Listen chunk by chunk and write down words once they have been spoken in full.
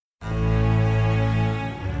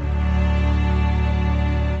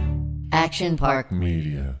Action Park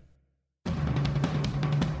Media.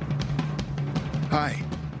 Hi,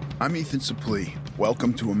 I'm Ethan Suplee.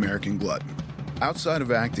 Welcome to American Glutton. Outside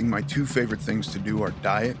of acting, my two favorite things to do are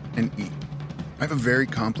diet and eat. I have a very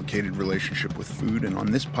complicated relationship with food, and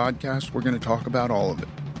on this podcast, we're going to talk about all of it.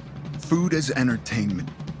 Food as entertainment,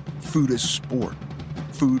 food as sport,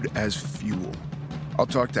 food as fuel. I'll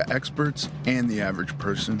talk to experts and the average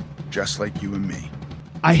person, just like you and me.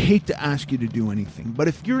 I hate to ask you to do anything, but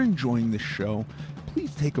if you're enjoying this show,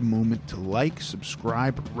 please take a moment to like,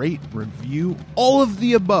 subscribe, rate, review, all of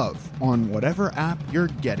the above on whatever app you're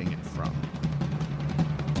getting it from.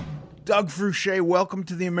 Doug Fruchey, welcome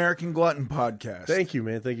to the American Glutton Podcast. Thank you,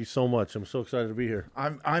 man. Thank you so much. I'm so excited to be here.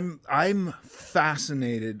 I'm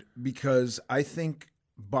fascinated because I think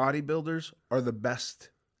bodybuilders are the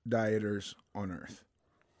best dieters on earth.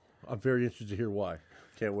 I'm very interested to hear why.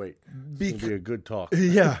 Can't wait. It's going to be a good talk.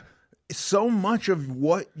 Yeah. So much of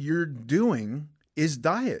what you're doing is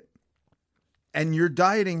diet. And you're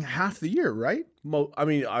dieting half the year, right?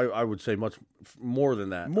 I would say much more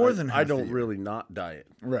than that. More than half I don't the year. really not diet.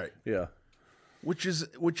 Right. Yeah. Which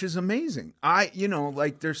is amazing.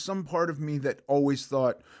 There's some part of me that always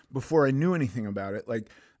thought before I knew anything about it, like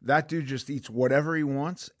that dude just eats whatever he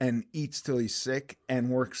wants and eats till he's sick and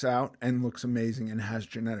works out and looks amazing and has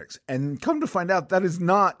genetics. And come to find out that is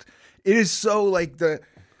not, it is so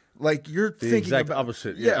you're thinking exact about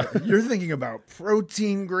opposite. Yeah. You're thinking about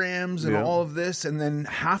protein grams and all of this. And then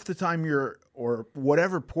half the time or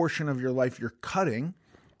whatever portion of your life you're cutting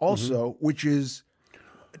also, which is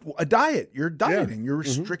a diet. You're dieting. You're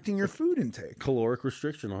restricting your food intake. Caloric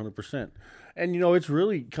restriction, 100%. And, it's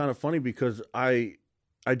really kind of funny because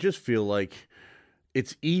I just feel like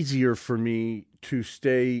it's easier for me to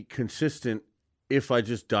stay consistent if I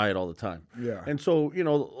just diet all the time. Yeah. And so,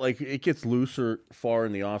 it gets looser far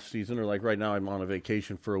in the off season, or like right now I'm on a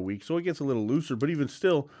vacation for a week. So it gets a little looser, but even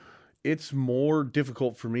still, it's more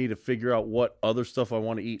difficult for me to figure out what other stuff I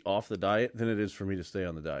want to eat off the diet than it is for me to stay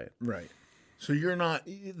on the diet. Right. So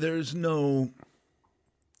there's no,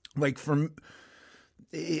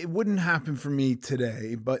 it wouldn't happen for me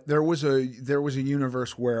today, but there was a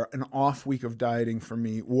universe where an off week of dieting for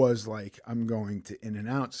me was like, I'm going to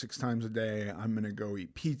In-N-Out 6 times a day. I'm going to go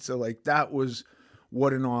eat pizza. Like that was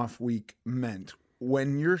what an off week meant.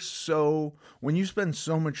 When you spend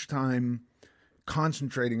so much time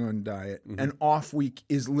concentrating on diet, an off week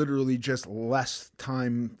is literally just less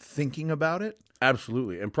time thinking about it.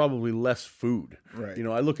 Absolutely. And probably less food. Right.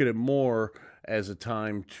 I look at it more as a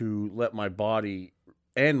time to let my body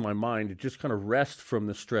and my mind just kind of rest from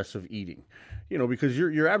the stress of eating, because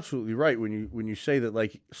you're absolutely right when you say that,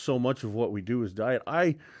 like, so much of what we do is diet.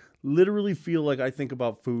 I literally feel like I think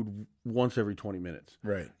about food once every 20 minutes,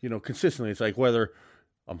 right? Consistently. It's like whether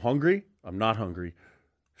I'm hungry, I'm not hungry.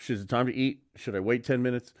 Is it time to eat? Should I wait 10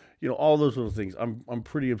 minutes? All those little things. I'm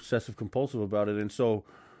pretty obsessive compulsive about it. And so,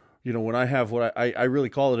 when I have what I really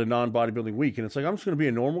call it a non-bodybuilding week, and it's like, I'm just going to be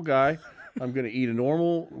a normal guy. I'm going to eat a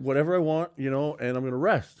normal, whatever I want, and I'm going to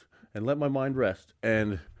rest and let my mind rest.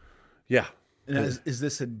 And yeah. And is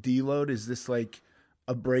this a deload? Is this like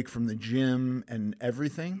a break from the gym and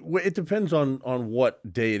everything? Well, it depends on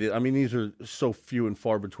what day it is. I mean, these are so few and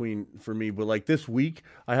far between for me, but like this week,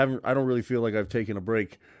 I don't really feel like I've taken a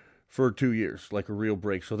break for 2 years, like a real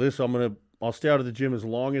break. So I'll stay out of the gym as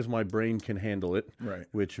long as my brain can handle it, right?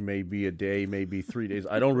 Which may be a day, maybe 3 days.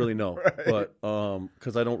 I don't really know, right. But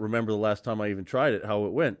because I don't remember the last time I even tried it, how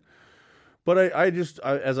it went. But I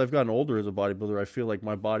as I've gotten older as a bodybuilder, I feel like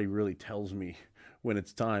my body really tells me when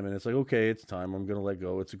it's time, and it's like, okay, it's time. I'm going to let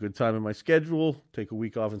go. It's a good time in my schedule. Take a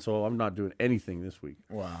week off, and so I'm not doing anything this week.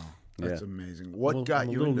 Wow. That's amazing. I'm a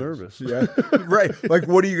little nervous. Yeah, right. Like,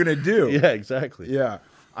 what are you going to do? Yeah, exactly. Yeah,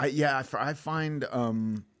 I find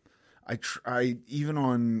I even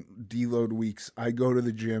on deload weeks, I go to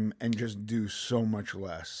the gym and just do so much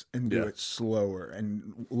less and do it slower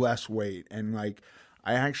and less weight. And like,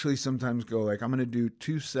 I actually sometimes go like, I'm going to do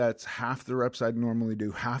 2 sets, half the reps I'd normally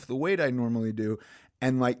do, half the weight I normally do,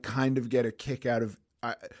 and like kind of get a kick out of,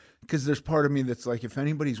 because there's part of me that's like, if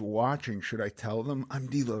anybody's watching, should I tell them I'm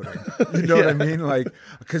deloading? You know what I mean? Like,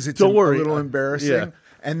 because it's Don't worry. a little embarrassing. Yeah.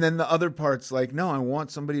 And then the other part's like, no, I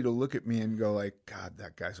want somebody to look at me and go like, God,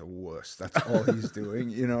 that guy's a wuss. That's all he's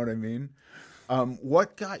doing. You know what I mean?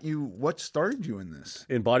 What started you in this?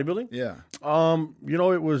 In bodybuilding? Yeah.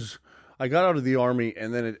 It was, I got out of the Army,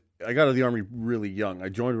 and then I got out of the Army really young. I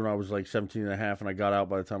joined when I was like 17 and a half, and I got out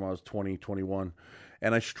by the time I was 20, 21.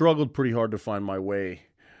 And I struggled pretty hard to find my way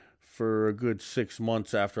for a good 6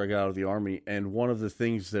 months after I got out of the Army. And one of the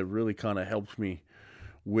things that really kind of helped me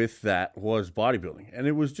with that was bodybuilding. And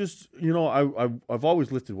it was just, I've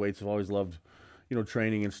always lifted weights. I've always loved,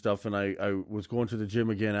 training and stuff. And I was going to the gym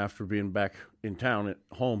again after being back in town at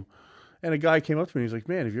home. And a guy came up to me and he's like,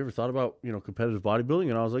 man, have you ever thought about, competitive bodybuilding?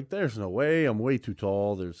 And I was like, there's no way. I'm way too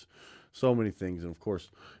tall. There's so many things. And of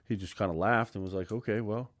course, he just kind of laughed and was like, okay,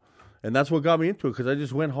 well. And that's what got me into it, because I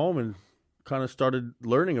just went home and kind of started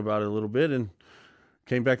learning about it a little bit and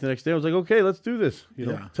came back the next day. I was like, okay, let's do this.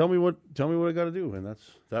 Tell me what I got to do. And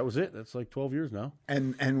that was it. That's like 12 years now.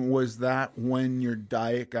 And was that when your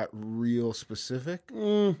diet got real specific?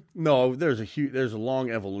 No, there's a long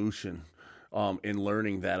evolution in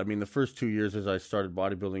learning that. I mean, the first 2 years as I started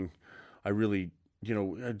bodybuilding, I really,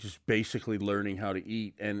 just basically learning how to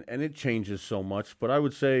eat, and it changes so much. But I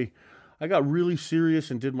would say I got really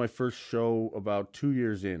serious and did my first show about 2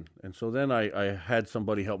 years in. And so then I had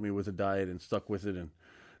somebody help me with a diet and stuck with it and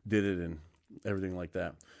did it and everything like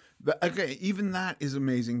that. Okay, even that is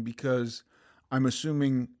amazing, because I'm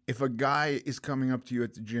assuming if a guy is coming up to you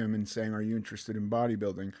at the gym and saying, are you interested in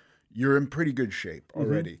bodybuilding, you're in pretty good shape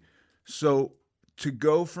already. Mm-hmm. So to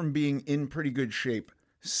go from being in pretty good shape,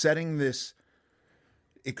 setting this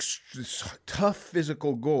tough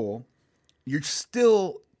physical goal, you're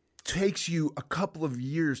still takes you a couple of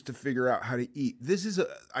years to figure out how to eat.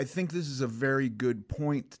 I think this is a very good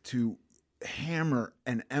point to hammer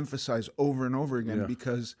and emphasize over and over again,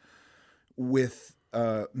 because with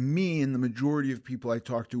me and the majority of people I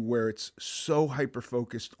talk to, where it's so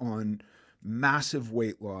hyper-focused on massive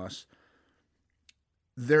weight loss,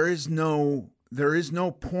 there is no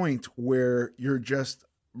point where you're just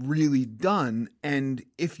really done. And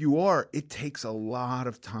if you are, it takes a lot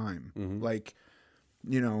of time. Mm-hmm. Like,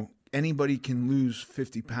 anybody can lose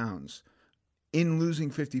 50 pounds. In losing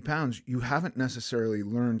 50 pounds, you haven't necessarily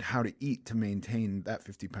learned how to eat to maintain that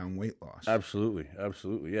 50-pound weight loss. Absolutely.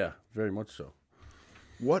 Yeah, very much so.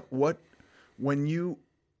 What were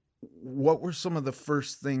some of the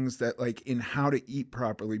first things that, like, in how to eat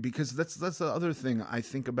properly? Because that's the other thing I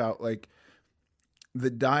think about, like, the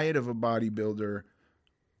diet of a bodybuilder,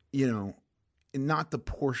 not the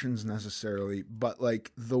portions necessarily, but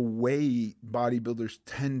like the way bodybuilders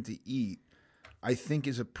tend to eat, I think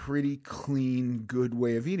is a pretty clean, good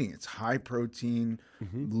way of eating. It's high protein,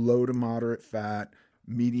 low to moderate fat,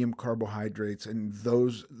 medium carbohydrates, and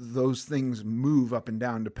those things move up and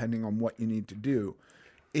down depending on what you need to do.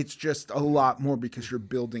 It's just a lot more because you're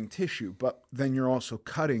building tissue, but then you're also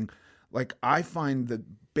cutting. Like, I find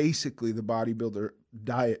that basically the bodybuilder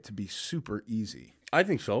diet to be super easy. I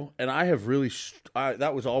think so. And I have really,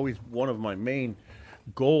 that was always one of my main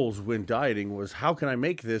goals when dieting, was how can I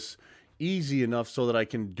make this easy enough so that I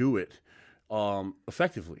can do it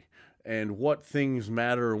effectively, and what things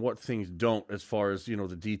matter and what things don't, as far as,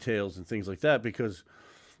 the details and things like that. Because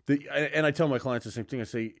and I tell my clients the same thing. I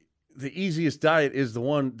say, the easiest diet is the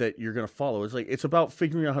one that you're going to follow. It's about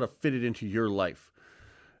figuring out how to fit it into your life.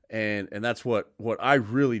 And that's what I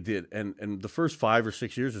really did. And the first 5 or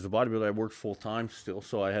 6 years as a bodybuilder, I worked full time still.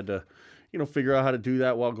 So I had to, figure out how to do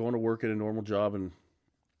that while going to work at a normal job and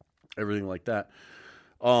everything like that.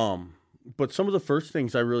 But some of the first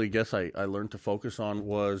things I really guess I learned to focus on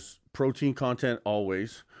was protein content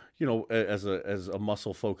always. As a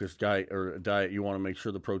muscle focused guy or a diet, you want to make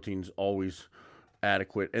sure the protein's always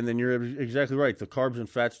adequate. And then you're exactly right. The carbs and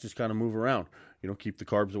fats just kind of move around. Keep the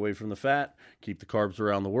carbs away from the fat, keep the carbs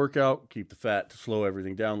around the workout, keep the fat to slow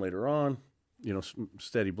everything down later on,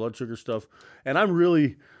 steady blood sugar stuff. And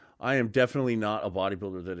I am definitely not a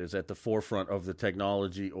bodybuilder that is at the forefront of the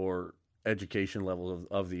technology or education level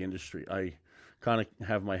of the industry. I kind of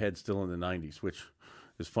have my head still in the 90s, which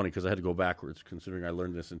is funny because I had to go backwards considering I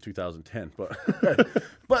learned this in 2010. But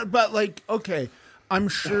but like, okay, I'm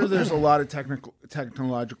sure there's a lot of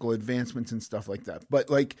technological advancements and stuff like that. But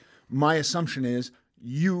like, my assumption is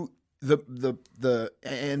and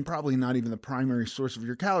probably not even the primary source of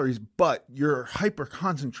your calories, but you're hyper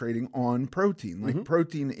concentrating on protein. Like,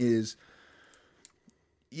 protein is,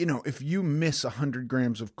 if you miss 100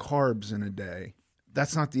 grams of carbs in a day,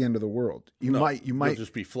 that's not the end of the world. You might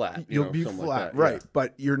just be flat. You'll be flat, like that, right? Yeah.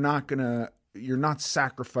 But you're not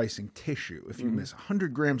sacrificing tissue. If you miss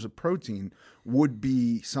 100 grams of protein, would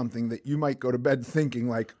be something that you might go to bed thinking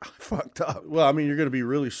like, I fucked up. Well, I mean, you're going to be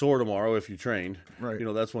really sore tomorrow if you trained. Right.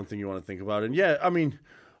 That's one thing you want to think about. And yeah, I mean,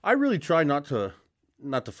 I really try not to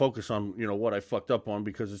focus on, what I fucked up on,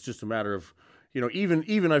 because it's just a matter of,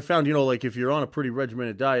 even I found, like, if you're on a pretty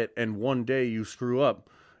regimented diet and one day you screw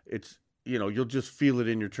up, it's, you'll just feel it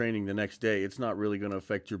in your training the next day. It's not really going to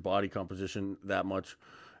affect your body composition that much.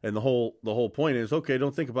 And the whole point is, okay,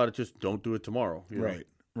 don't think about it. Just don't do it tomorrow. Right.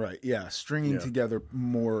 Right. Yeah. Stringing Yeah. together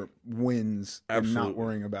more wins and Absolutely. not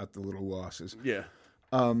worrying about the little losses. Yeah.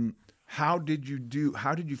 How did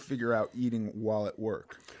you figure out eating while at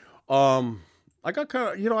work? I got kind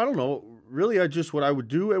of, I don't know. Really, what I would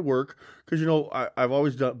do at work, because I've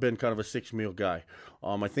always been kind of a 6 meal guy.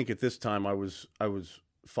 I think at this time I was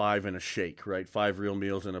 5 and a shake, right? 5 real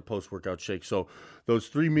meals and a post-workout shake. So those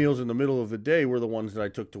 3 meals in the middle of the day were the ones that I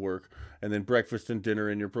took to work, and then breakfast and dinner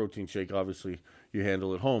and your protein shake, obviously you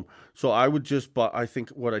handle at home. So I would just buy. I think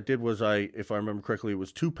what I did was if I remember correctly, it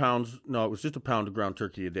was 2 pounds. No, it was just a pound of ground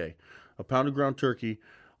turkey a day. A pound of ground turkey.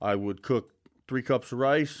 I would cook 3 cups of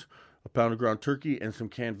rice, a pound of ground turkey, and some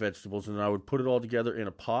canned vegetables, and I would put it all together in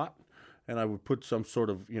a pot, and I would put some sort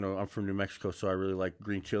of, I'm from New Mexico, so I really like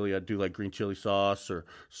green chili. I'd do like green chili sauce or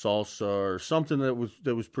salsa or something that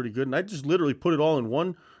was pretty good, and I just literally put it all in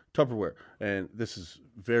one Tupperware. And this is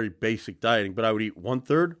very basic dieting, but I would eat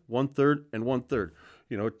 1/3, 1/3, and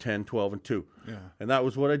 1/3, 10, 12, and 2. Yeah. And that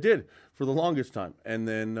was what I did for the longest time. And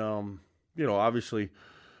then, obviously,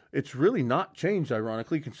 it's really not changed,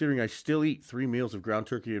 ironically, considering I still eat 3 meals of ground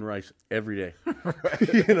turkey and rice every day.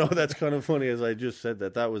 That's kind of funny, as I just said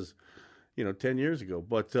that. That was, 10 years ago.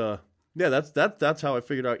 But, yeah, that's how I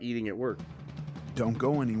figured out eating at work. Don't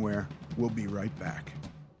go anywhere. We'll be right back.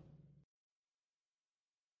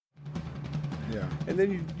 Yeah. And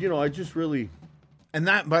then, I just really... And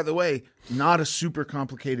that, by the way, not a super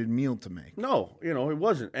complicated meal to make. No, it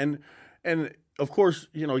wasn't. And of course,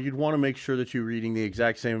 you'd want to make sure that you're eating the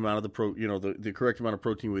exact same amount of the correct amount of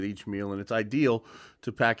protein with each meal. And it's ideal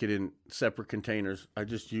to pack it in separate containers. I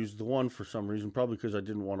just used the one for some reason, probably because I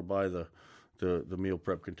didn't want to buy the meal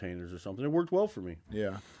prep containers or something. It worked well for me.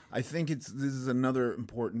 Yeah. I think this is another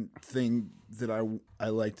important thing that I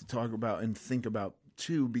like to talk about and think about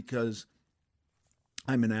too, because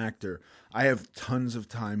I'm an actor. I have tons of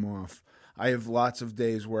time off. I have lots of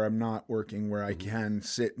days where I'm not working, where I can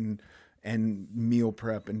sit and meal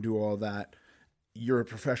prep and do all that. You're a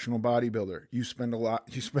professional bodybuilder. You spend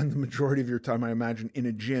the majority of your time, I imagine, in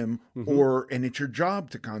a gym, and it's your job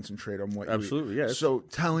to concentrate on what you eat. Absolutely, yes. So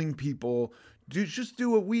telling people, just do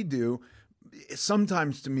what we do,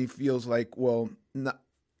 sometimes to me feels like, well,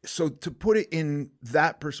 so to put it in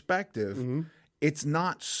that perspective, it's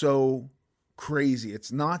not so crazy.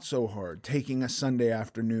 It's not so hard taking a Sunday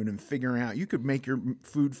afternoon and figuring out you could make your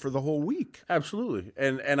food for the whole week. Absolutely.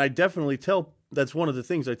 And I definitely that's one of the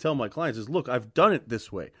things I tell my clients is, look, I've done it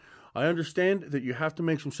this way. I understand that you have to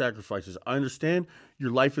make some sacrifices. I understand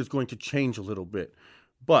your life is going to change a little bit,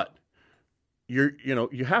 but you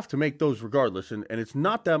have to make those regardless. And it's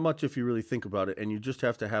not that much if you really think about it. And you just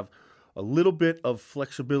have to have a little bit of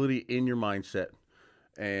flexibility in your mindset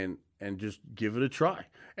and just give it a try.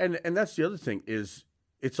 And that's the other thing is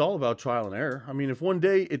it's all about trial and error. I mean, if one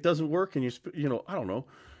day it doesn't work and I don't know,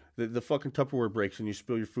 the fucking Tupperware breaks and you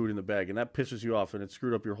spill your food in the bag and that pisses you off and it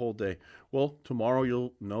screwed up your whole day. Well, tomorrow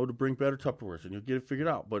you'll know to bring better Tupperwares and you'll get it figured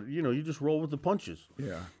out. But, you just roll with the punches.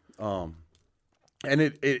 Yeah. And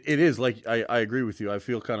it is like, I agree with you. I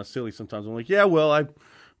feel kind of silly sometimes. I'm like, yeah, well, I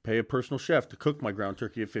pay a personal chef to cook my ground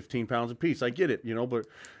turkey at 15 pounds a piece. I get it, but,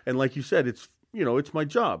 and like you said, it's my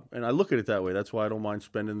job, and I look at it that way. That's why I don't mind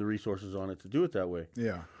spending the resources on it to do it that way.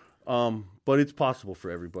 Yeah. But it's possible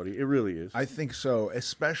for everybody. It really is. I think so,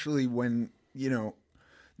 especially when,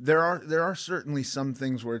 there are certainly some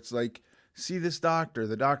things where it's like, see this doctor,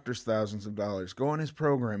 the doctor's thousands of dollars. Go on his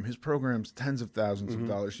program. His program's tens of thousands of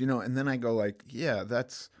dollars, and then I go like, yeah,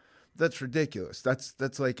 that's ridiculous.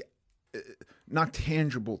 That's like not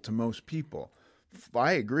tangible to most people.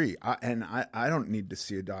 I agree. I don't need to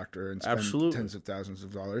see a doctor and spend Absolutely. tens of thousands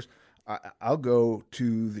of dollars. I'll go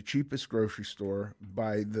to the cheapest grocery store,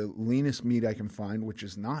 buy the leanest meat I can find, which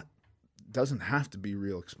doesn't have to be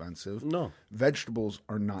real expensive. No. Vegetables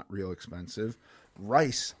are not real expensive.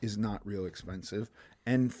 Rice is not real expensive.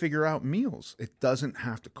 And figure out meals. It doesn't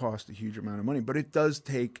have to cost a huge amount of money, but it does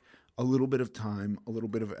take a little bit of time, a little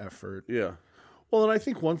bit of effort. Yeah. Well, and I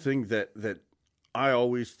think one thing that I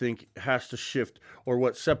always think has to shift, or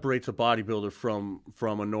what separates a bodybuilder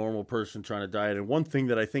from a normal person trying to diet. And one thing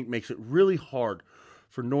that I think makes it really hard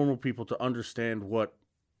for normal people to understand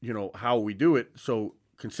how we do it so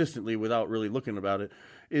consistently without really looking about it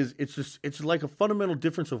is it's like a fundamental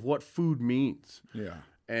difference of what food means. Yeah.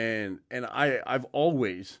 And I've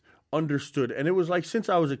always understood, and it was like since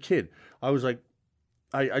I was a kid, I was like,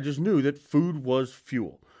 I just knew that food was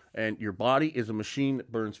fuel, and your body is a machine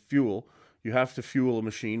that burns fuel. You have to fuel a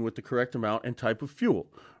machine with the correct amount and type of fuel,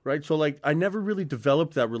 right? So, like, I never really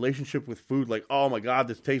developed that relationship with food. Like, oh my God,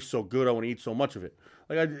 this tastes so good, I want to eat so much of it.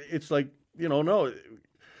 Like, it's like, no.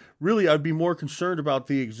 really I'd be more concerned about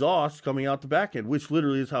the exhaust coming out the back end, which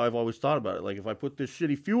literally is how I've always thought about it. Like if I put this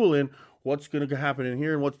shitty fuel in, what's going to happen in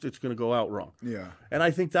here and it's going to go out wrong. Yeah. And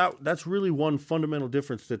I think that's really one fundamental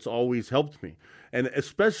difference that's always helped me. And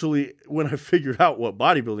especially when I figured out what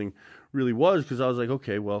bodybuilding really was, because I was like,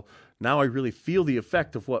 okay, well, now I really feel the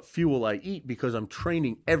effect of what fuel I eat because I'm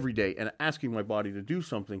training every day and asking my body to do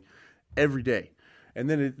something every day. And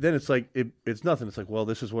then it's like, it's nothing. It's like, well,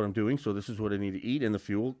 this is what I'm doing, so this is what I need to eat, and the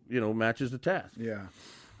fuel, matches the task. Yeah.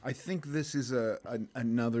 I think this is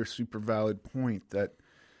another super valid point that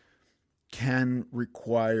can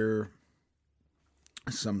require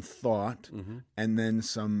some thought and then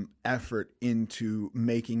some effort into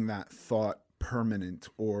making that thought permanent,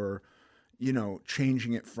 or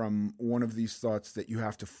changing it from one of these thoughts that you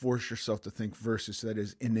have to force yourself to think versus that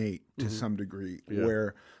is innate to some degree. Yeah.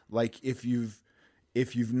 Where, like, if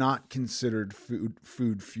you've not considered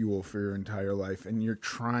food fuel for your entire life and you're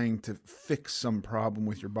trying to fix some problem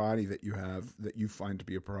with your body that you have that you find to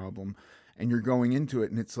be a problem, and you're going into it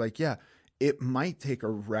and it's like, yeah, it might take a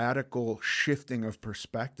radical shifting of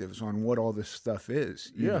perspectives on what all this stuff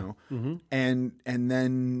is, you know, and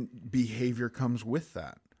then behavior comes with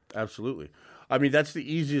that. Absolutely. I mean, that's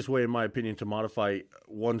the easiest way, in my opinion, to modify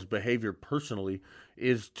one's behavior personally,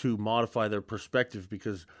 is to modify their perspective,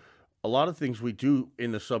 because a lot of things we do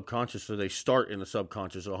in the subconscious, so they start in the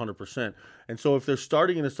subconscious 100%. And so if they're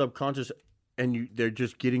starting in the subconscious and they're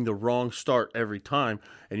just getting the wrong start every time,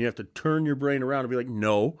 and you have to turn your brain around and be like,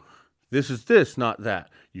 no, this is this, not that.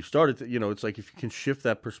 You started to, it's like if you can shift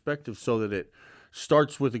that perspective so that it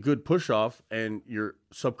starts with a good push-off and you're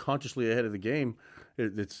subconsciously ahead of the game,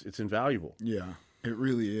 it's invaluable. Yeah, it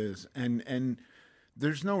really is. And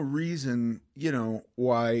there's no reason,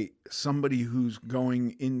 why somebody who's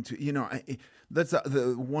going into, that's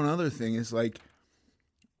the one other thing is, like,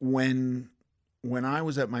 when I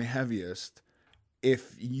was at my heaviest,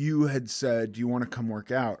 if you had said, do you want to come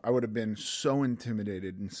work out? I would have been so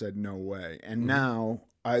intimidated and said, no way. And now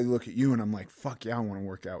I look at you and I'm like, fuck yeah, I want to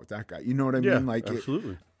work out with that guy. You know what I mean? Like,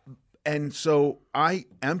 absolutely. And so I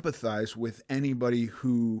empathize with anybody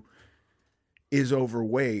who is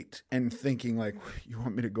overweight and thinking like, you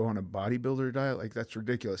want me to go on a bodybuilder diet? Like, that's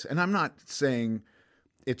ridiculous. And I'm not saying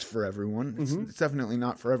it's for everyone. It's definitely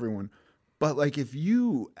not for everyone. But like, if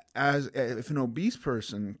an obese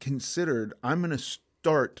person considered, I'm going to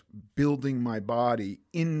start building my body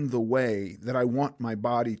in the way that I want my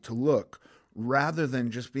body to look, rather than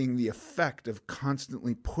just being the effect of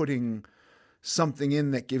constantly putting something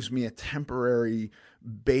in that gives me a temporary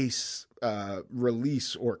base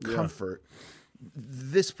release or comfort.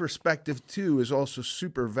 This perspective too is also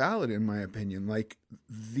super valid, in my opinion. Like,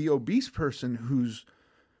 the obese person who's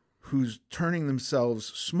turning themselves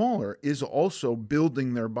smaller is also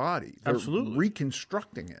building their body. They're absolutely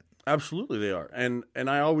reconstructing it. Absolutely, they are. And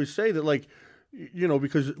I always say that, like,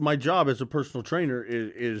 because my job as a personal trainer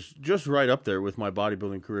is just right up there with my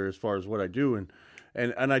bodybuilding career as far as what I do. And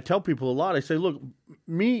I tell people a lot, I say, look,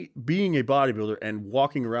 me being a bodybuilder and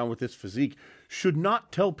walking around with this physique should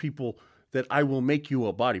not tell people that I will make you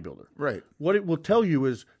a bodybuilder. Right. What it will tell you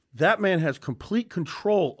is that man has complete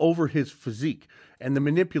control over his physique and the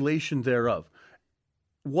manipulation thereof.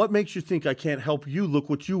 What makes you think I can't help you look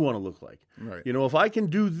what you want to look like? Right. If I can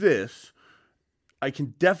do this, I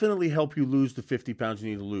can definitely help you lose the 50 pounds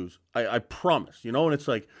you need to lose. I promise, and it's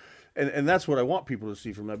like, and that's what I want people to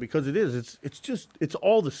see from that, because it's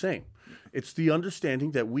all the same. It's the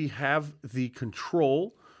understanding that we have the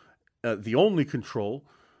control, the only control,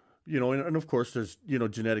 and of course there's,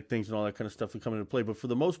 genetic things and all that kind of stuff that come into play. But for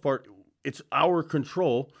the most part, it's our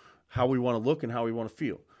control, how we want to look and how we want to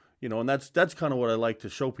feel. And that's kind of what I like to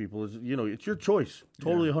show people is, it's your choice.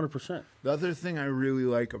 Totally 100%. The other thing I really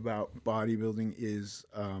like about bodybuilding is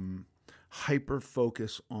hyper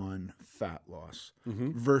focus on fat loss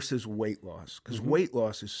versus weight loss. Because weight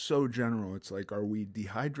loss is so general. It's like, are we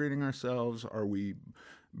dehydrating ourselves? Are we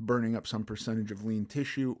burning up some percentage of lean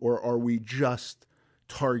tissue? Or are we just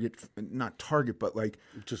not target, but like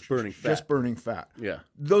just burning fat. Just burning fat. Yeah.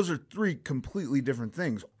 Those are three completely different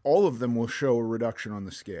things. All of them will show a reduction on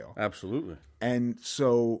the scale. Absolutely. And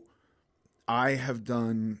so I have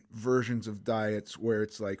done versions of diets where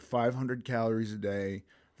it's like 500 calories a day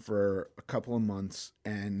for a couple of months,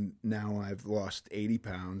 and now I've lost 80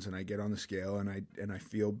 pounds, and I get on the scale and I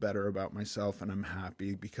feel better about myself, and I'm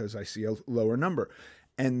happy because I see a lower number.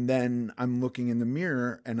 And then I'm looking in the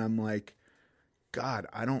mirror and I'm like, God,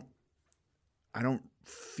 I don't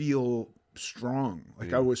feel strong.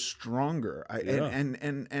 Like I was stronger.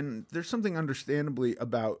 And there's something understandably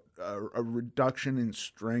about a reduction in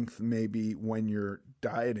strength maybe when you're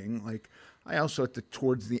dieting. Like I also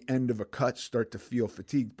towards the end of a cut start to feel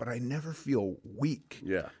fatigued, but I never feel weak.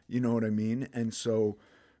 Yeah. You know what I mean? And so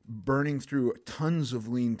burning through tons of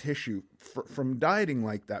lean tissue from dieting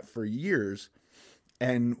like that for years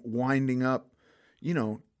and winding up,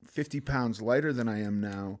 50 pounds lighter than I am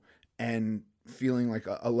now and feeling like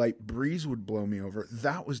a light breeze would blow me over.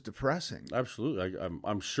 That was depressing. Absolutely.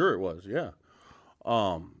 I'm sure it was. Yeah.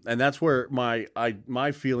 And that's where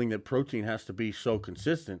my feeling that protein has to be so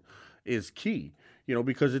consistent is key,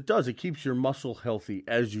 because it keeps your muscle healthy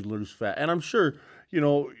as you lose fat. And I'm sure,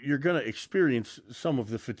 you're going to experience some of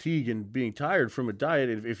the fatigue and being tired from a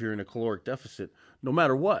diet if you're in a caloric deficit, no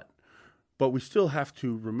matter what. But we still have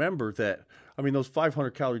to remember that, those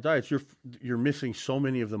 500 calorie diets, you're missing so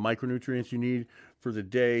many of the micronutrients you need for the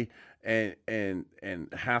day and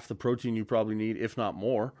half the protein you probably need, if not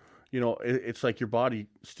more. It's like your body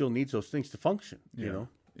still needs those things to function,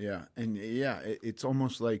 Yeah. And it's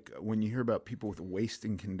almost like when you hear about people with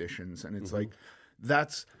wasting conditions, and it's like,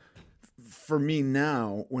 that's for me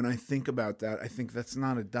now, when I think about that, I think that's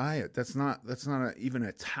not a diet. That's not even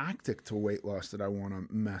a tactic to weight loss that I want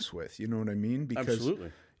to mess with. You know what I mean? Because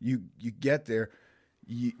absolutely. You get there,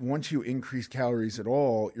 once you increase calories at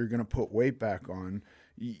all, you're going to put weight back on,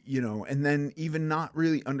 and then even not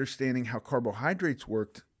really understanding how carbohydrates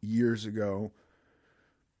worked years ago,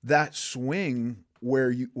 that swing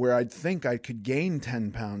where I'd think I could gain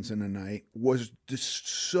 10 pounds in a night was just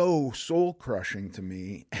so soul crushing to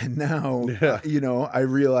me. And now, I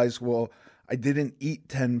realize, well, I didn't eat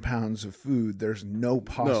 10 pounds of food. There's no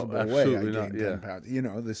possible way I gained 10 pounds.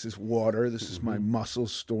 This is water. This is my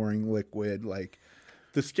muscles storing liquid. Like,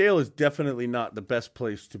 the scale is definitely not the best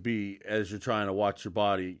place to be as you're trying to watch your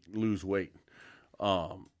body lose weight.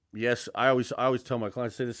 Yes, I always tell my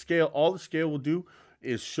clients, all the scale will do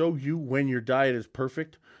is show you when your diet is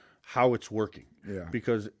perfect, how it's working. Yeah.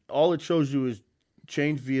 Because all it shows you is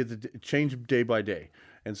change day by day.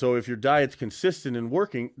 And so if your diet's consistent and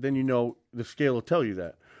working, then the scale will tell you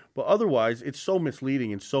that. But otherwise, it's so misleading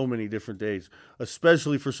in so many different days,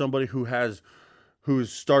 especially for somebody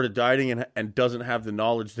who's started dieting and doesn't have the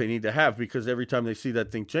knowledge they need to have, because every time they see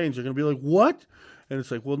that thing change, they're going to be like, what? And it's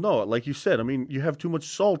like, well, no, like you said, you have too much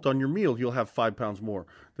salt on your meal, you'll have 5 pounds more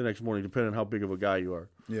the next morning, depending on how big of a guy you are.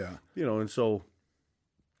 Yeah. And so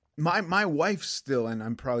my wife still, and I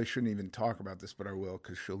probably shouldn't even talk about this, but I will,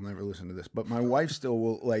 because she'll never listen to this, but my wife still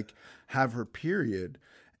will like have her period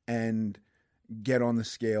and get on the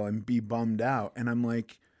scale and be bummed out. And I'm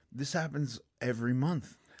like, this happens every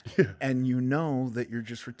month. Yeah. And that you're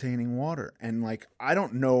just retaining water. And like, I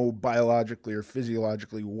don't know biologically or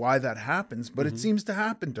physiologically why that happens, but it seems to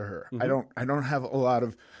happen to her. I don't have a lot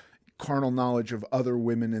of carnal knowledge of other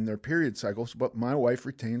women in their period cycles, but my wife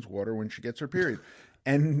retains water when she gets her period.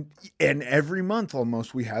 And every month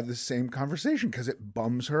almost we have the same conversation because it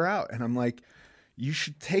bums her out. And I'm like, you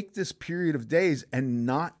should take this period of days and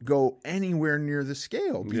not go anywhere near the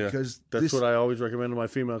scale, because that's what I always recommend to my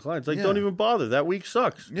female clients. Like, don't even bother. That week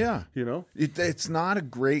sucks. Yeah. It's not a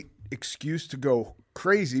great excuse to go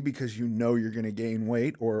crazy because you're going to gain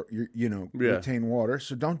weight or retain water.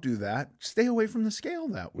 So don't do that. Stay away from the scale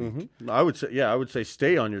that week. I would say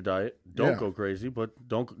stay on your diet. Don't go crazy, but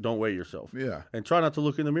don't weigh yourself. Yeah. And try not to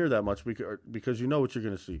look in the mirror that much because you know what you're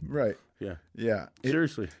going to see. Right. Yeah. Yeah.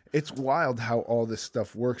 Seriously. It's wild how all this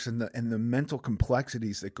stuff works and the mental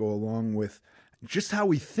complexities that go along with just how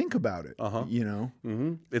we think about it.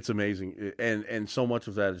 It's amazing. And so much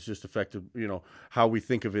of that is just affected, how we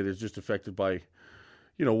think of it is just affected by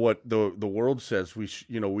what the world says we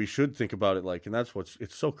should think about it like, and that's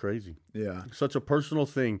it's so crazy. Yeah. Such a personal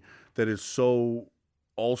thing that is so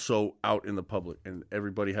also out in the public, and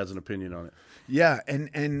everybody has an opinion on it. Yeah,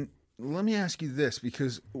 and let me ask you this,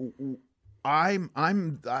 because I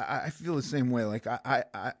feel the same way. Like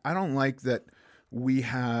I don't like that we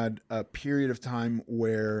had a period of time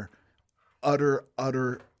where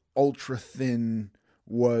utter ultra thin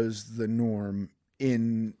was the norm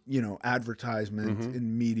in advertisement,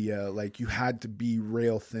 in media. Like, you had to be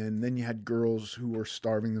rail thin. Then you had girls who were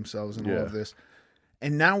starving themselves and all of this.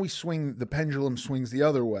 And now the pendulum swings the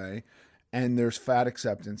other way, and there's fat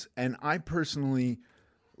acceptance. And I personally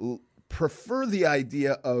prefer the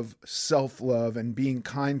idea of self-love and being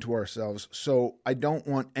kind to ourselves. So I don't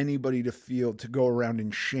want anybody to go around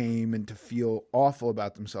in shame and to feel awful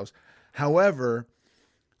about themselves. However,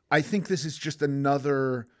 I think this is just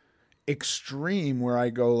another extreme where I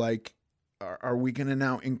go like, are we going to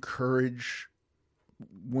now encourage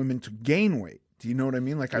women to gain weight Do you know what I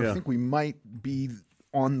mean? Like, I think we might be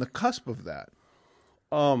on the cusp of that.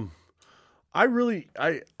 I really,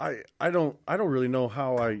 I don't really know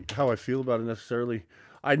how I feel about it necessarily.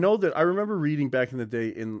 I know that I remember reading back in the day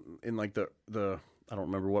in like the I don't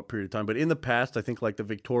remember what period of time, but in the past, I think like the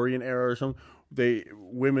Victorian era or something,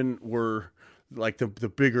 women were like the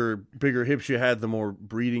bigger hips you had, the more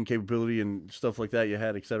breeding capability and stuff like that you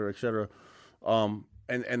had, et cetera, et cetera.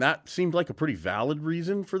 And that seemed like a pretty valid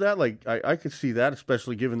reason for that. Like I could see that,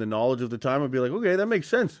 especially given the knowledge of the time. I'd be like, okay, that makes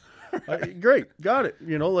sense. Great, got it.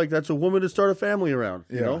 You know, like that's a woman to start a family around.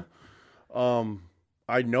 You know,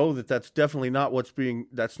 I know that that's definitely not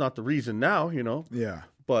that's not the reason now. You know. Yeah.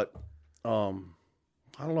 But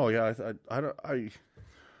I don't know. Yeah, I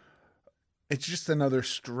it's just another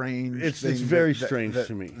strange. It's thing very strange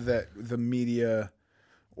to me that the media,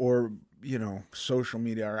 or social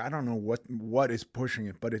media, or I don't know what is pushing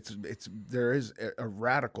it, but there is a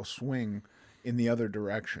radical swing in the other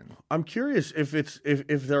direction. I'm curious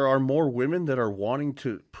if there are more women that are wanting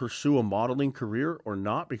to pursue a modeling career or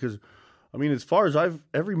not, because I mean, as far as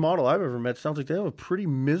every model I've ever met sounds like they have a pretty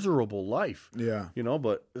miserable life. Yeah.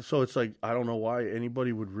 But so it's like, I don't know why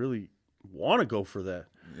anybody would really want to go for that.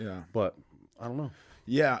 Yeah. But I don't know.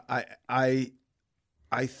 Yeah. I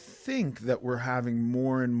think that we're having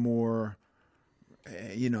more and more,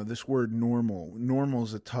 this word normal. Normal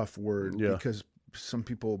is a tough word because some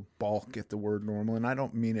people balk at the word normal, and I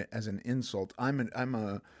don't mean it as an insult. I'm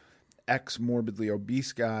a ex-morbidly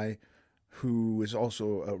obese guy who is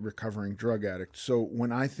also a recovering drug addict. So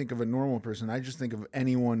when I think of a normal person, I just think of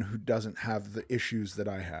anyone who doesn't have the issues that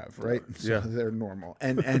I have, right? So they're normal.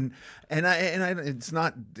 And it's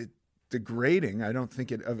not degrading. I don't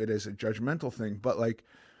think of it as a judgmental thing, but like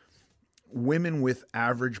women with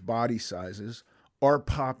average body sizes are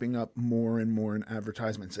popping up more and more in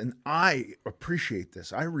advertisements. And I appreciate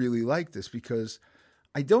this. I really like this because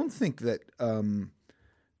I don't think that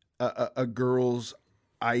a girl's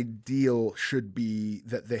ideal should be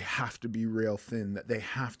that they have to be rail thin, that they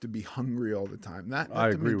have to be hungry all the time. That I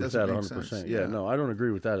agree with that 100%. Yeah, no, I don't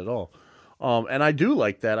agree with that at all. And I do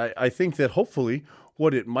like that. I think that hopefully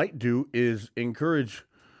what it might do is encourage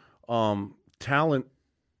talent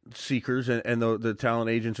seekers and the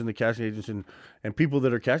talent agents and the casting agents and people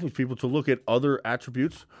that are casting people to look at other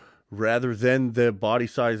attributes rather than the body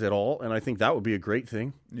size at all. And I think that would be a great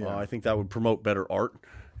thing. Yeah. I think that would promote better art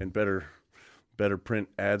and better print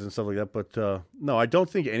ads and stuff like that. But no, I don't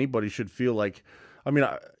think anybody should feel like, I mean,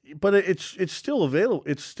 but it's still available.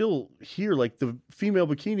 It's still here. Like the female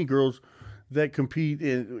bikini girls that compete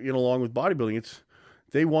in along with bodybuilding,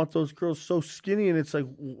 they want those girls so skinny, and it's like,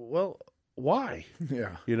 well, why?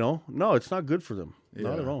 Yeah. No, it's not good for them. Yeah.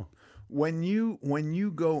 Not at all. When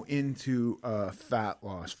you go into a fat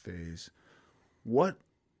loss phase,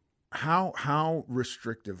 how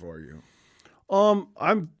restrictive are you?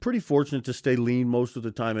 I'm pretty fortunate to stay lean most of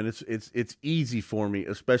the time, and it's easy for me,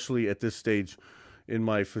 especially at this stage in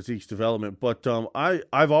my physique's development. But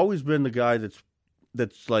I've always been the guy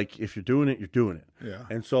that's like, if you're doing it, you're doing it. Yeah.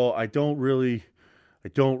 And so I don't really,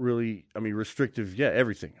 I mean, restrictive,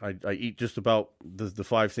 everything. I eat just about the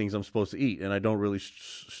 5 things I'm supposed to eat, and I don't really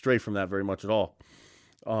stray from that very much at all.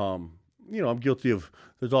 I'm guilty of,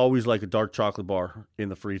 there's always like a dark chocolate bar in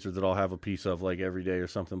the freezer that I'll have a piece of like every day or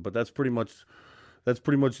something, but that's pretty much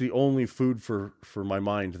the only food for my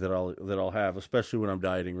mind that I'll have, especially when I'm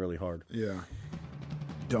dieting really hard. Yeah.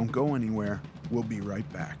 Don't go anywhere. We'll be right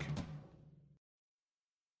back.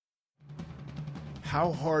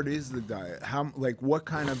 How hard is the diet? What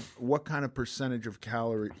kind of percentage of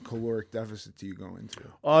caloric deficit do you go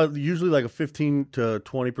into? Usually like a 15 to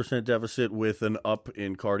 20% deficit with an up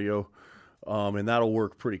in cardio. And that'll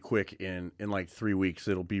work pretty quick in like 3 weeks.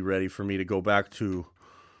 It'll be ready for me to go back to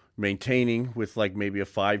maintaining with like maybe a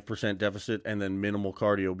 5% deficit and then minimal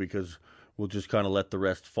cardio, because we'll just kind of let the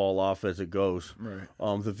rest fall off as it goes. Right.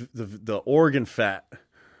 The organ fat,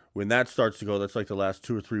 when that starts to go, that's like the last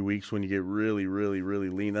 2 or 3 weeks when you get really, really, really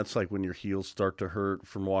lean. That's like when your heels start to hurt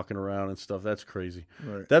from walking around and stuff. That's crazy.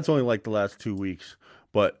 Right. That's only like the last 2 weeks.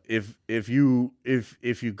 But if you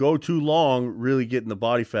go too long really getting the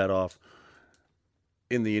body fat off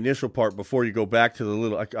in the initial part before you go back to the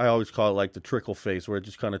little, I always call it like the trickle phase, where it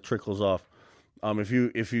just kind of trickles off. If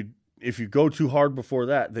you go too hard before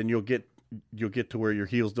that, then you'll get to where your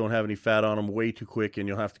heels don't have any fat on them way too quick, and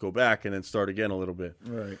you'll have to go back and then start again a little bit.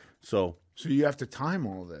 Right. So you have to time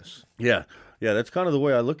all this. Yeah. That's kind of the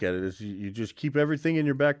way I look at it. Is you just keep everything in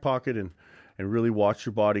your back pocket and really watch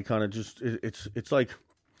your body. Kind of just it's like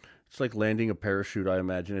landing a parachute. I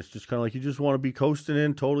imagine it's just kind of like you just want to be coasting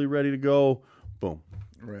in, totally ready to go. Boom.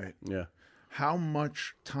 Right. Yeah. How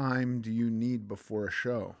much time do you need before a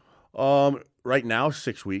show? Right now,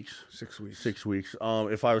 6 weeks. 6 weeks. 6 weeks.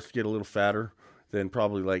 If I was to get a little fatter, then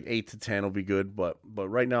probably like 8 to 10 will be good. But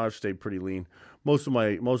right now, I've stayed pretty lean. Most of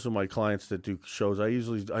my clients that do shows, I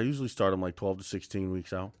usually start them like 12 to 16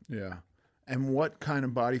 weeks out. Yeah. And what kind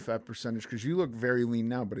of body fat percentage? Because you look very lean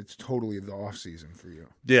now, but it's totally the off season for you.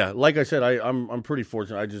 Yeah, like I said, I'm pretty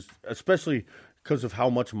fortunate. Especially because of how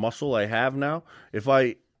much muscle I have now. If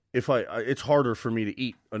I it's harder for me to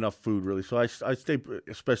eat enough food really. So I stay,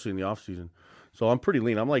 especially in the off season. So I'm pretty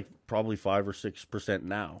lean. I'm like probably 5 or 6%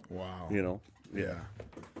 now. Wow. Yeah.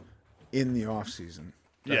 In the off season.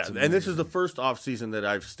 That's amazing. And this is the first off season that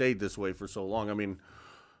I've stayed this way for so long. I mean,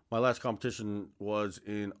 my last competition was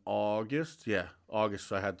in August. Yeah,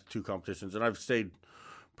 August. I had the 2 competitions, and I've stayed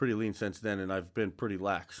pretty lean since then, and I've been pretty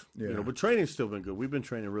lax. Yeah. But training's still been good. We've been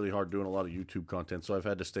training really hard, doing a lot of YouTube content, so I've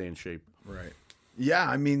had to stay in shape. Right. Yeah,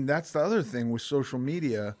 I mean, that's the other thing with social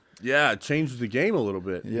media. Yeah, it changes the game a little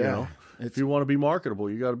bit. Yeah. If you want to be marketable,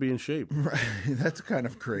 you got to be in shape. Right. That's kind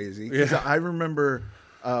of crazy. Yeah. I remember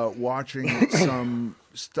watching some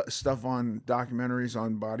stuff on documentaries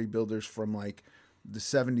on bodybuilders from like the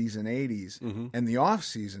 70s and 80s, and the off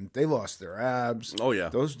season, they lost their abs. Oh yeah,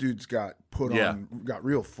 those dudes got put on, got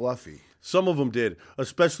real fluffy. Some of them did,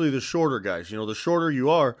 especially the shorter guys. The shorter you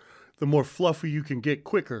are, the more fluffy you can get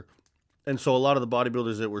quicker. And so a lot of the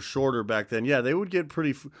bodybuilders that were shorter back then, they would get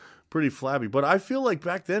pretty flabby. But I feel like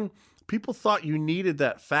back then, people thought you needed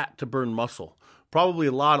that fat to burn muscle. Probably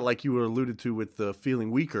a lot, like you were alluded to with the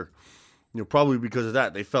feeling weaker. Probably because of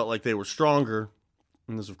that. They felt like they were stronger.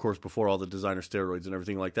 And this, of course, before all the designer steroids and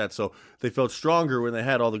everything like that. So they felt stronger when they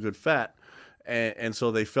had all the good fat. And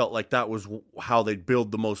so they felt like that was how they'd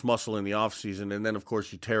build the most muscle in the off season. And then, of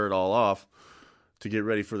course, you tear it all off to get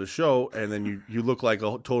ready for the show. And then you look like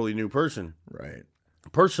a totally new person. Right.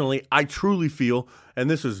 Personally, I truly feel, and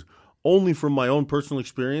this is only from my own personal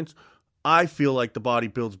experience, I feel like the body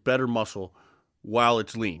builds better muscle while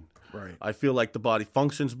it's lean. Right. I feel like the body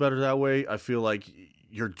functions better that way. I feel like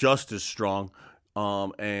you're just as strong.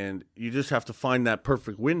 And you just have to find that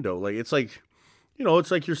perfect window. Like it's like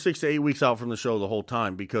you're 6 to 8 weeks out from the show the whole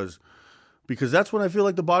time because that's when I feel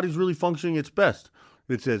like the body's really functioning its best.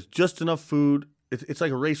 It says just enough food. It's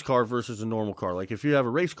like a race car versus a normal car. Like if you have a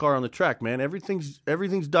race car on the track, man, everything's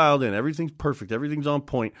dialed in. Everything's perfect. Everything's on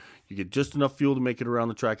point. You get just enough fuel to make it around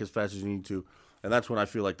the track as fast as you need to. And that's when I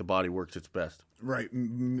feel like the body works its best. Right.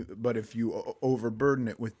 But if you overburden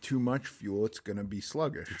it with too much fuel, it's going to be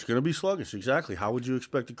sluggish. It's going to be sluggish, exactly. How would you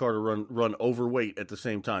expect a car to run overweight at the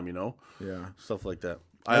same time, Yeah. Stuff like that.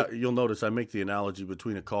 You'll notice I make the analogy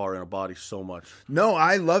between a car and a body so much. No,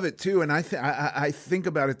 I love it too. And I think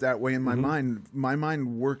about it that way in my mind. My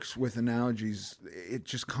mind works with analogies. It's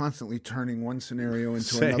just constantly turning one scenario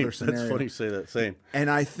into another scenario. That's funny you say that. Same. And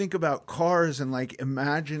I think about cars and like,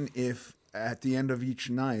 imagine if at the end of each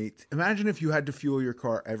night, imagine if you had to fuel your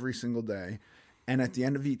car every single day, and at the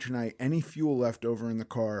end of each night, any fuel left over in the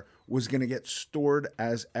car was going to get stored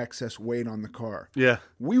as excess weight on the car. Yeah.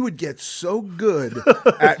 We would get so good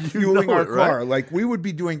at fueling our car. Right? Like, we would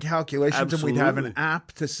be doing calculations. Absolutely. And we'd have an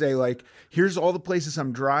app to say, like, here's all the places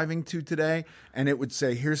I'm driving to today, and it would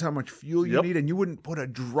say, here's how much fuel you need, and you wouldn't put a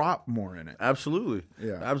drop more in it. Absolutely.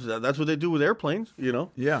 Yeah. That's what they do with airplanes,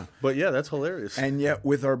 Yeah. But, yeah, that's hilarious. And yet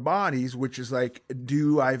with our bodies, which is like,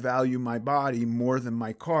 do I value my body more than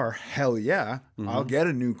my car? Hell yeah. Mm-hmm. I'll get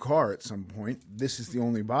a new car at some point. This is the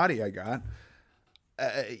only body I got.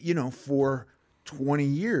 For 20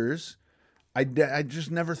 years, I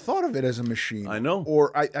just never thought of it as a machine. I know.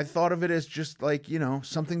 Or I thought of it as just like,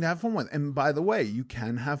 something to have fun with. And by the way, you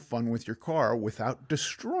can have fun with your car without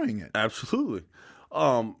destroying it. Absolutely.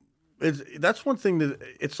 That's one thing that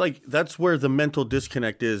it's like, that's where the mental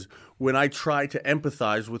disconnect is when I try to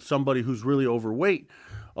empathize with somebody who's really overweight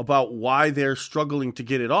about why they're struggling to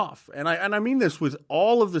get it off. And I mean this with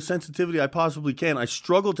all of the sensitivity I possibly can. I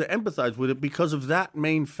struggle to empathize with it because of that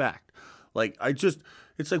main fact. Like,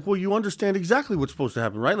 it's like, well, you understand exactly what's supposed to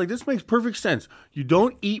happen, right? Like, this makes perfect sense. You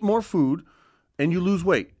don't eat more food and you lose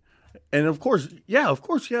weight. And of course, they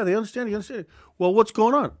understand. You understand. Well, what's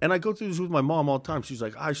going on? And I go through this with my mom all the time. She's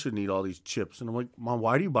like, I shouldn't eat all these chips. And I'm like, Mom,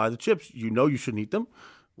 why do you buy the chips? You know you shouldn't eat them.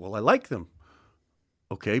 Well, I like them.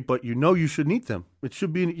 Okay, but you shouldn't eat them. It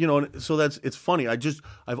should be, so it's funny.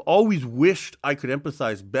 I've always wished I could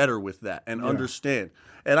empathize better with that and understand.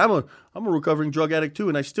 And I'm a recovering drug addict too,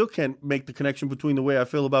 and I still can't make the connection between the way I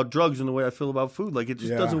feel about drugs and the way I feel about food. Like, it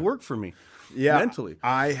just doesn't work for me. Yeah, mentally.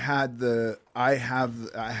 I have that.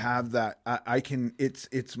 I can.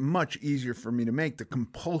 It's much easier for me to make. The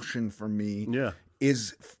compulsion for me. Yeah.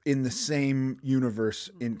 is in the same universe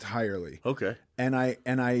entirely. Okay. And I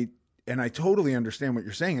totally understand what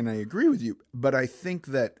you're saying, and I agree with you. But I think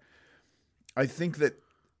that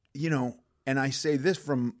and I say this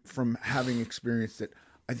from having experienced it.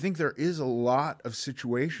 I think there is a lot of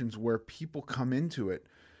situations where people come into it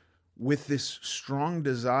with this strong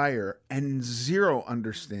desire and zero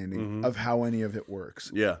understanding of how any of it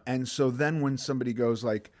works. Yeah. And so then when somebody goes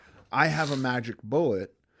like, I have a magic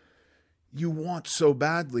bullet, you want so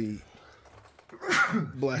badly,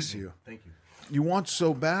 bless you. Thank you. You want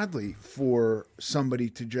so badly for somebody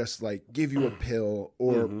to just like give you a pill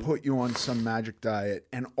or put you on some magic diet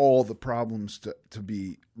and all the problems to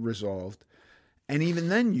be resolved. And even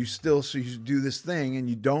then you do this thing and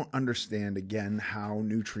you don't understand again how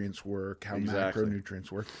nutrients work, how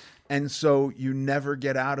macronutrients work. And so you never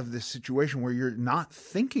get out of this situation where you're not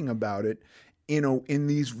thinking about it in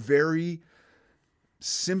these very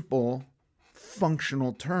simple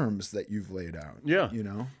functional terms that you've laid out. Yeah.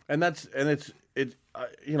 And it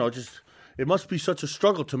must be such a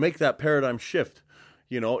struggle to make that paradigm shift.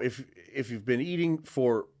 If you've been eating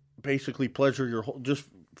for basically pleasure your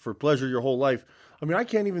whole life. I mean, I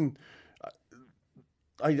can't even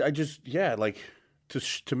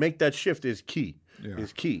to make that shift is key. Yeah.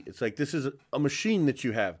 Is key. It's like this is a machine that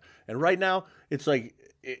you have. And right now it's like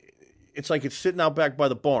it's sitting out back by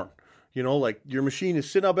the barn. Like your machine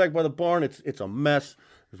is sitting out back by the barn. It's a mess.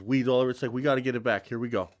 There's weeds all over. It's like, we got to get it back. Here we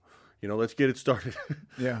go. Let's get it started.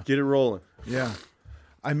 Yeah. Get it rolling. Yeah.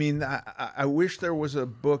 I mean, I wish there was a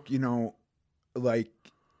book, like,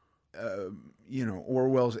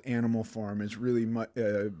 Orwell's Animal Farm is really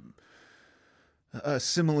a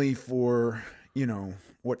simile for,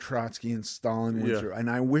 what Trotsky and Stalin went through. And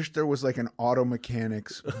I wish there was like an auto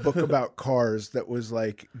mechanics book about cars that was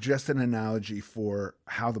like just an analogy for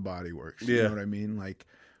how the body works. You know what I mean? Like,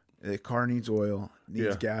 the car needs oil,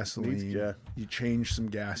 needs gasoline. You change some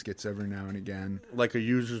gaskets every now and again. Like a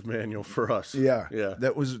user's manual for us. Yeah.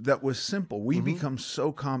 That was simple. We become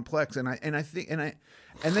so complex, and then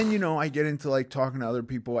I get into like talking to other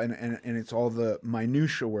people, and it's all the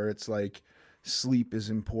minutia where it's like sleep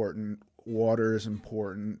is important, water is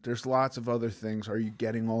important. There's lots of other things. Are you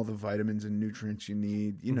getting all the vitamins and nutrients you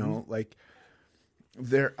need? Like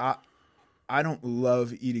I don't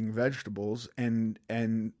love eating vegetables, and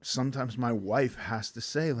sometimes my wife has to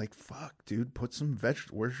say, like, fuck, dude, put some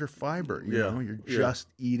vegetables. Where's your fiber? You know, you're just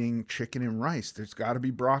eating chicken and rice. There's got to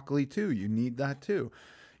be broccoli too. You need that too,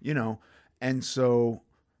 And so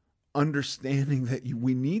understanding that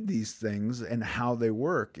we need these things and how they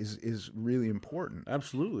work is really important.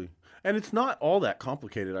 Absolutely. And it's not all that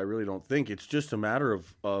complicated, I really don't think. It's just a matter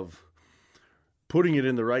of putting it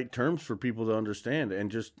in the right terms for people to understand,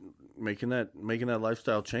 and just making that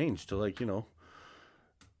lifestyle change to, like,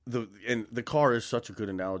 the car is such a good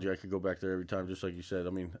analogy. I could go back there every time, just like you said. I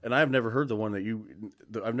mean, and I've never heard the one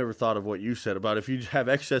that I've never thought of what you said about if you have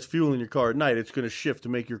excess fuel in your car at night, it's going to shift to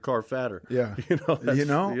make your car fatter. Yeah.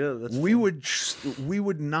 We would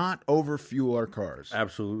not overfuel our cars.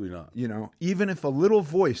 Absolutely not. Even if a little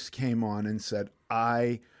voice came on and said,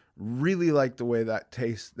 I really like the way that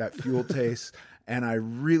fuel tastes. And I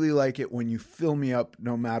really like it when you fill me up,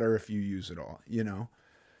 no matter if you use it all,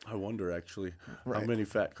 I wonder, actually, how many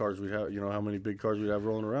fat cars we'd have, how many big cars we'd have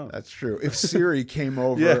rolling around. That's true. If Siri came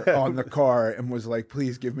over on the car and was like,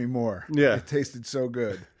 please give me more. Yeah. It tasted so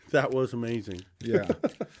good. That was amazing. Yeah.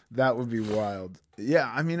 That would be wild.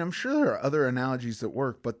 Yeah. I mean, I'm sure there are other analogies that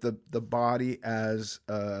work, but the body as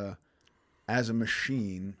a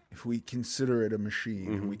machine, if we consider it a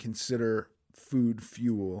machine, and we consider food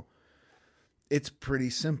fuel, it's pretty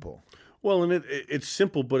simple. Well, and it's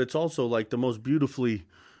simple, but it's also like the most beautifully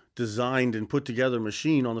designed and put together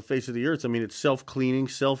machine on the face of the earth. I mean, it's self-cleaning,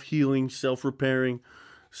 self-healing, self-repairing,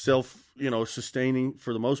 sustaining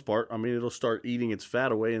for the most part. I mean, it'll start eating its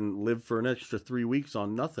fat away and live for an extra 3 weeks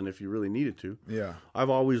on nothing if you really needed to. Yeah. I've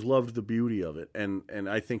always loved the beauty of it, and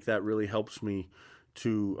I think that really helps me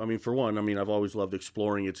to, for one, I've always loved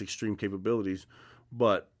exploring its extreme capabilities,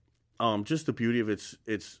 but just the beauty of its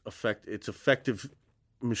effective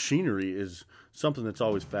machinery is something that's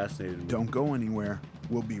always fascinated me. Don't go anywhere.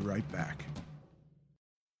 We'll be right back.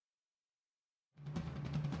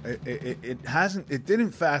 It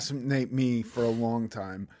didn't fascinate me for a long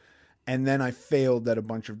time, and then I failed at a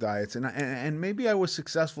bunch of diets, and maybe I was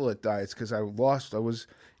successful at diets because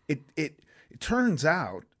it turns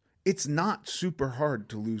out it's not super hard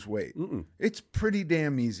to lose weight. It's pretty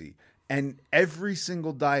damn easy. And every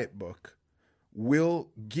single diet book will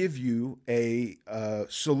give you a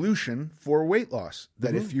solution for weight loss,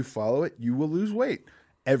 that if you follow it, you will lose weight.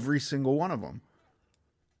 Every single one of them.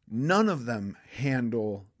 none of them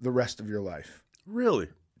handle the rest of your life. Really?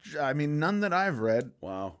 I mean, none that I've read.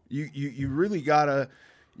 Wow. You really gotta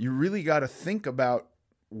think about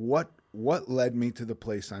what led me to the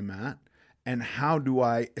place I'm at, and how do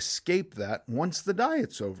I escape that once the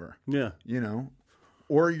diet's over? Yeah.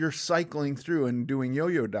 Or you're cycling through and doing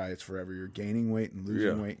yo-yo diets forever. You're gaining weight and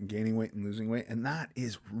losing weight and gaining weight and losing weight, and that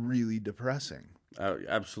is really depressing.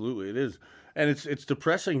 Absolutely, it is, and it's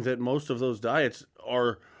depressing that most of those diets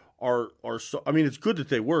are so. I mean, it's good that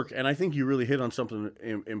they work, and I think you really hit on something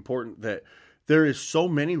important, that there is so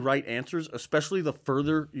many right answers, especially the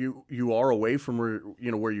further you are away from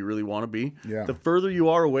where you really want to be. Yeah. The further you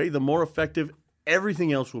are away, the more effective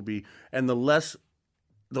everything else will be, and the less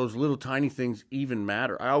those little tiny things even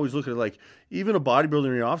matter. I always look at it like, even a bodybuilder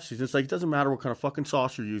in your off season, it's like, it doesn't matter what kind of fucking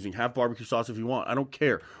sauce you're using. Have barbecue sauce if you want. I don't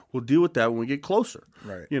care. We'll deal with that when we get closer.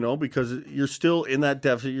 Right. Because you're still in that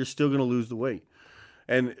deficit. You're still going to lose the weight.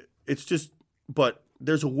 And it's just, but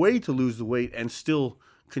there's a way to lose the weight and still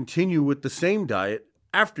continue with the same diet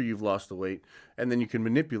after you've lost the weight, and then you can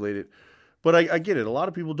manipulate it. But I get it. A lot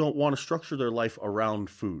of people don't want to structure their life around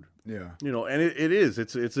food. Yeah. And it is.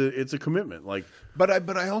 It's a commitment. Like, but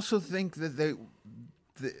I also think that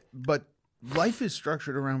but life is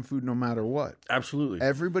structured around food no matter what. Absolutely.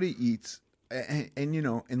 Everybody eats, and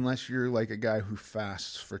unless you're like a guy who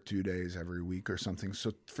fasts for 2 days every week or something.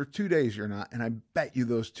 So for 2 days you're not, and I bet you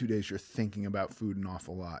those 2 days you're thinking about food an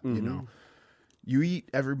awful lot. Mm-hmm. You eat,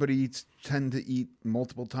 everybody tend to eat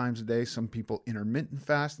multiple times a day. Some people intermittent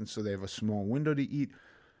fast, and so they have a small window to eat.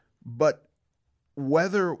 But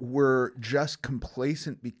whether we're just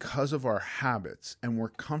complacent because of our habits and we're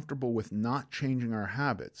comfortable with not changing our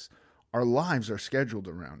habits, our lives are scheduled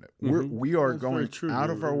around it. Mm-hmm. We are That's going true, out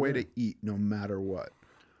of our way to eat no matter what.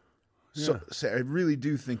 Yeah. So I really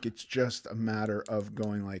do think it's just a matter of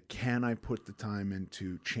going like, can I put the time in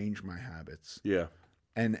to change my habits? Yeah.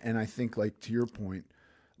 And I think, like, to your point,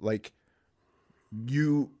 like,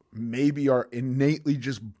 you maybe are innately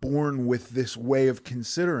just born with this way of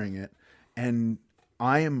considering it, and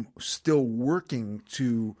I am still working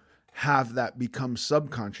to have that become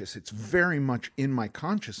subconscious. It's very much in my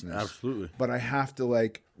consciousness. Absolutely. But I have to,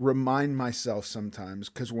 like, remind myself sometimes,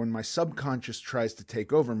 because when my subconscious tries to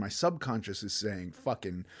take over, my subconscious is saying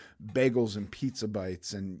fucking bagels and pizza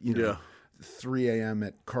bites and, 3 a.m.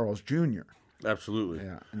 at Carl's Jr. Absolutely.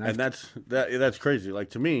 Yeah. And that's crazy.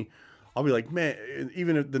 Like, to me, I'll be like, man,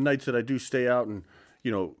 even if the nights that I do stay out and,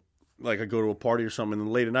 like I go to a party or something, and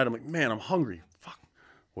then late at night, I'm like, man, I'm hungry. Fuck,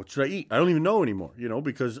 what should I eat? I don't even know anymore,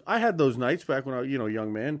 because I had those nights back when I was, a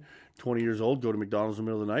young man, 20 years old, go to McDonald's in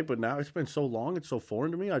the middle of the night, but now it's been so long, it's so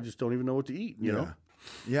foreign to me, I just don't even know what to eat, you know?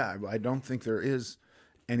 Yeah, I don't think there is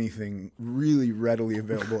anything really readily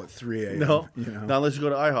available at 3 a.m. No, not unless you go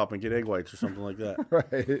to IHOP and get egg whites or something like that.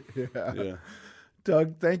 Right, yeah.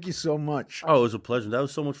 Doug, thank you so much. Oh, it was a pleasure. That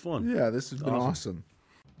was so much fun. Yeah, this has been awesome.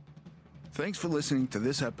 Thanks for listening to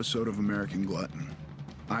this episode of American Glutton.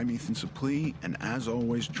 I'm Ethan Suplee, and as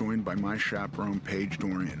always, joined by my chaperone, Paige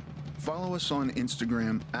Dorian. Follow us on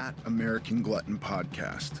Instagram at American Glutton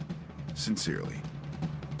Podcast. Sincerely.